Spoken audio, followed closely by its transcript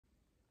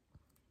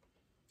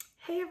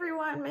Hey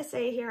everyone, Miss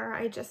A here.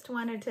 I just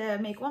wanted to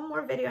make one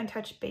more video and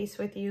touch base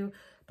with you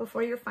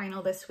before your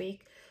final this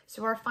week.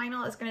 So our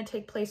final is going to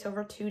take place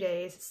over 2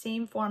 days,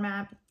 same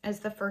format as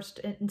the first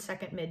and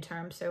second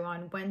midterm. So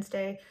on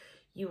Wednesday,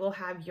 you will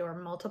have your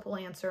multiple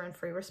answer and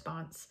free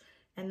response.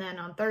 And then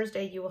on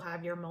Thursday, you will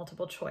have your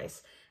multiple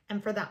choice.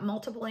 And for that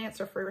multiple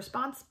answer free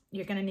response,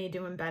 you're going to need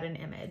to embed an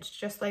image,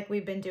 just like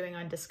we've been doing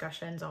on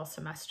discussions all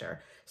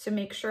semester. So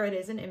make sure it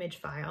is an image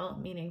file,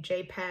 meaning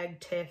JPEG,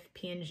 TIFF,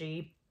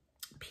 PNG,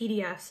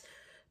 PDFs.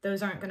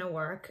 Those aren't going to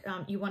work.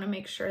 You want to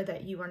make sure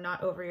that you are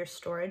not over your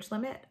storage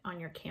limit on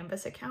your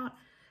Canvas account.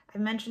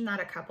 I've mentioned that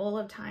a couple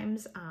of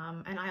times,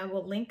 and I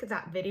will link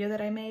that video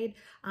that I made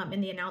in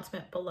the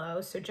announcement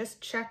below. So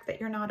just check that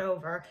you're not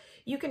over.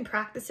 You can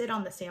practice it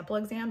on the sample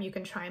exam. You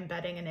can try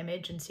embedding an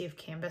image and see if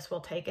Canvas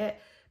will take it.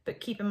 But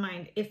keep in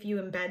mind, if you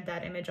embed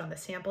that image on the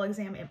sample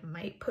exam, it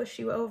might push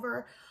you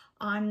over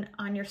on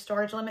your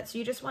storage limit. So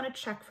you just want to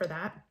check for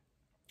that.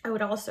 I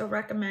would also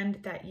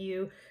recommend that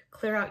you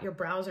clear out your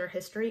browser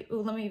history.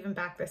 Ooh, let me even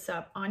back this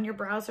up. On your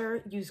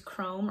browser, use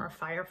Chrome or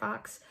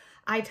Firefox.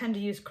 I tend to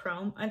use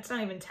Chrome. It's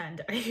not even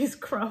tend, I use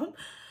Chrome.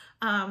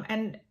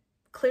 And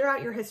clear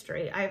out your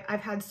history. I've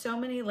had so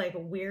many like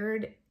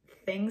weird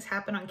things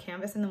happen on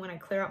Canvas, and then when I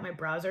clear out my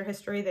browser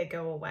history, they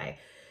go away.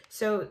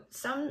 So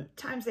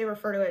sometimes they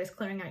refer to it as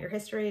clearing out your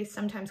history,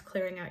 sometimes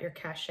clearing out your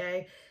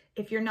cache.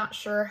 If you're not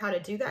sure how to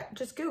do that,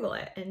 just Google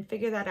it and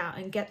figure that out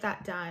and get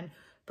that done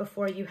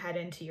before you head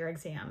into your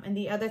exam. And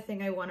the other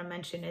thing I want to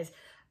mention is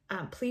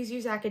please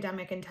use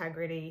academic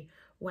integrity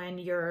when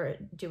you're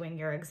doing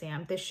your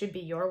exam. This should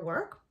be your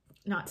work,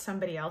 not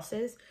somebody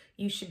else's.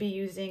 You should be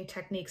using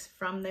techniques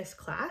from this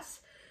class.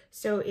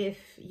 So if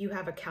you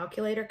have a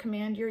calculator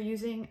command you're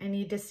using, I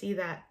need to see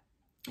that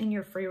in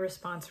your free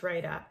response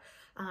write-up.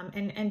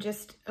 And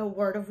just a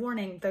word of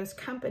warning, those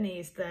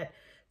companies that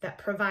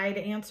provide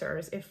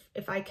answers,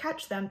 if I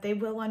catch them, they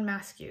will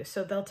unmask you.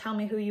 So they'll tell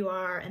me who you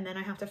are, and then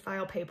I have to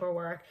file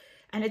paperwork.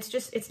 And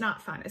it's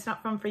not fun. It's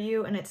not fun for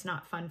you, and it's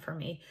not fun for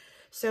me.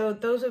 So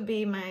those would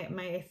be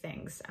my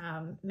things.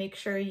 Make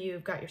sure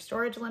you've got your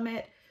storage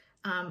limit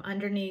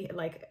underneath,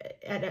 like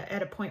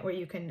at a point where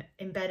you can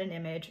embed an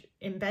image,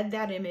 embed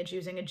that image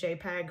using a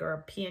JPEG or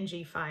a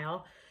PNG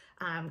file,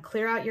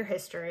 clear out your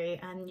history,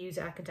 and use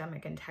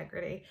academic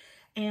integrity.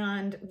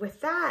 And with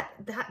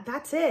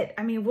that's it.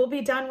 I mean, we'll be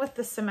done with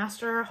the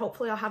semester.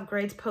 Hopefully I'll have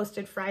grades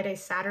posted Friday,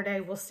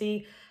 Saturday. We'll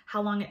see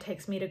how long it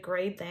takes me to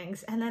grade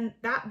things. And then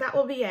that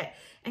will be it.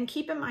 And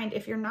keep in mind,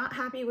 if you're not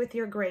happy with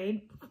your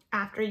grade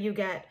after you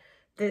get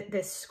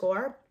this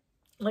score,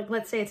 like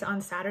let's say it's on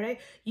Saturday,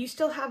 you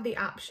still have the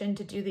option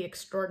to do the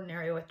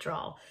extraordinary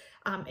withdrawal.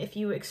 If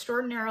you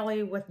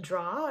extraordinarily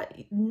withdraw,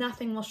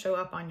 nothing will show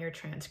up on your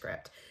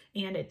transcript.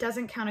 And it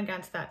doesn't count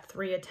against that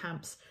 3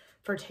 attempts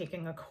for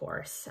taking a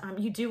course.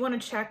 You do want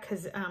to check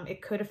because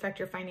it could affect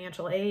your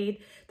financial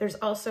aid. There's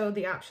also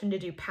the option to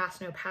do pass,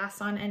 no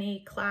pass on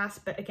any class,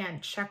 but again,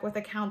 check with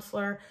a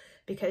counselor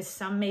because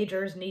some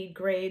majors need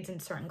grades in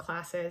certain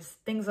classes,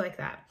 things like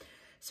that.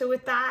 So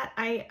with that,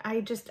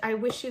 I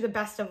wish you the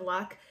best of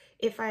luck.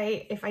 If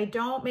I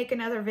don't make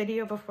another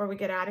video before we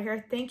get out of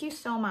here, thank you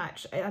so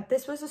much.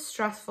 This was a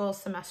stressful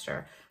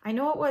semester. I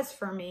know it was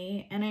for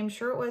me, and I'm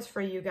sure it was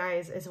for you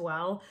guys as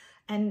well.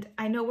 And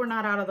I know we're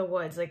not out of the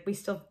woods. Like, we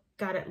still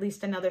got at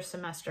least another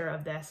semester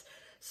of this.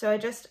 So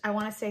I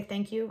want to say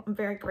thank you. I'm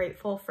very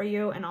grateful for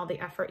you and all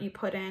the effort you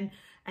put in.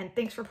 And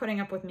thanks for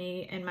putting up with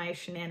me and my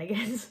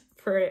shenanigans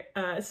for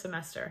a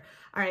semester.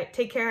 All right,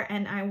 take care.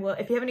 And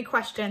if you have any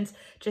questions,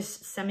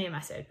 just send me a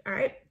message. All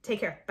right,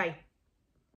 take care. Bye.